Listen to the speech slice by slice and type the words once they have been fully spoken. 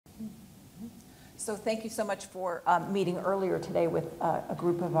So thank you so much for meeting earlier today with a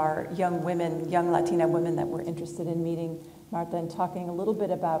group of our young women, young Latina women that were interested in meeting Marta and talking a little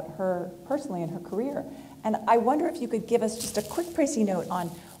bit about her personally and her career. And I wonder if you could give us just a quick précis note on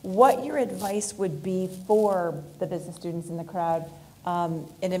what your advice would be for the business students in the crowd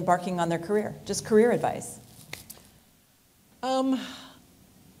in embarking on their career, just career advice.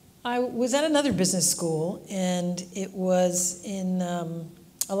 I was at another business school, and it was in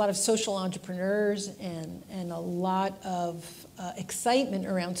a lot of social entrepreneurs and a lot of excitement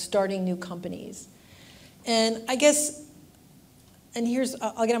around starting new companies. And I guess, and here's,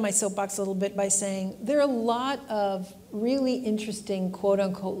 I'll get on my soapbox a little bit by saying there are a lot of really interesting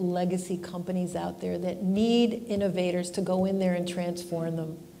quote-unquote legacy companies out there that need innovators to go in there and transform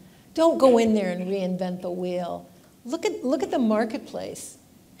them. Don't go in there and reinvent the wheel. Look at the marketplace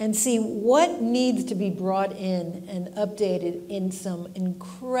and see what needs to be brought in and updated in some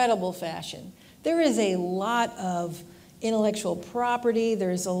incredible fashion. There is a lot of intellectual property,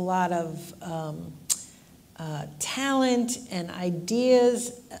 there's a lot of talent and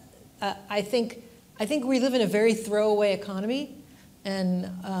ideas. I think we live in a very throwaway economy, and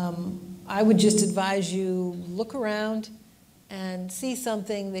I would just advise you look around and see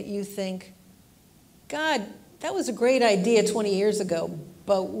something that you think, God, that was a great idea 20 years ago,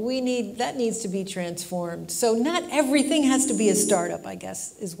 but that needs to be transformed. So not everything has to be a startup, I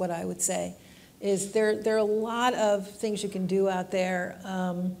guess, is what I would say. There are a lot of things you can do out there.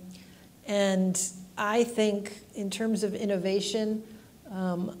 And I think in terms of innovation,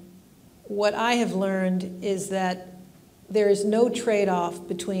 what I have learned is that there is no trade-off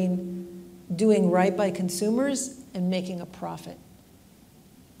between doing right by consumers and making a profit.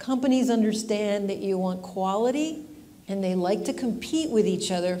 Companies understand that you want quality, and they like to compete with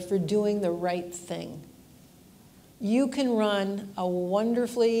each other for doing the right thing. You can run a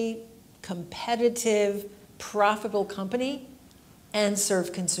wonderfully competitive, profitable company and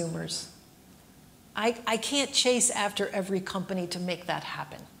serve consumers. I can't chase after every company to make that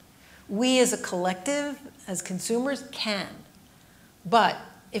happen. We as a collective, as consumers, can. But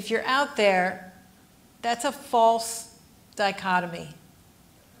if you're out there, that's a false dichotomy.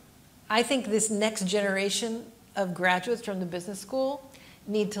 I think this next generation of graduates from the business school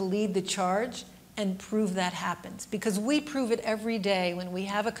need to lead the charge and prove that happens. Because we prove it every day when we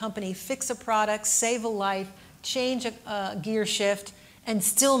have a company fix a product, save a life, change a gear shift, and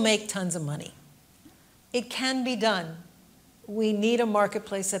still make tons of money. It can be done. We need a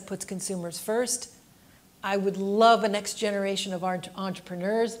marketplace that puts consumers first. I would love a next generation of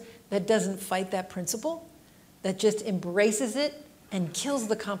entrepreneurs that doesn't fight that principle, that just embraces it and kills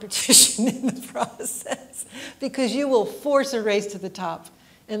the competition in the process, because you will force a race to the top.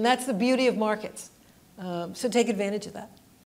 And that's the beauty of markets. So take advantage of that.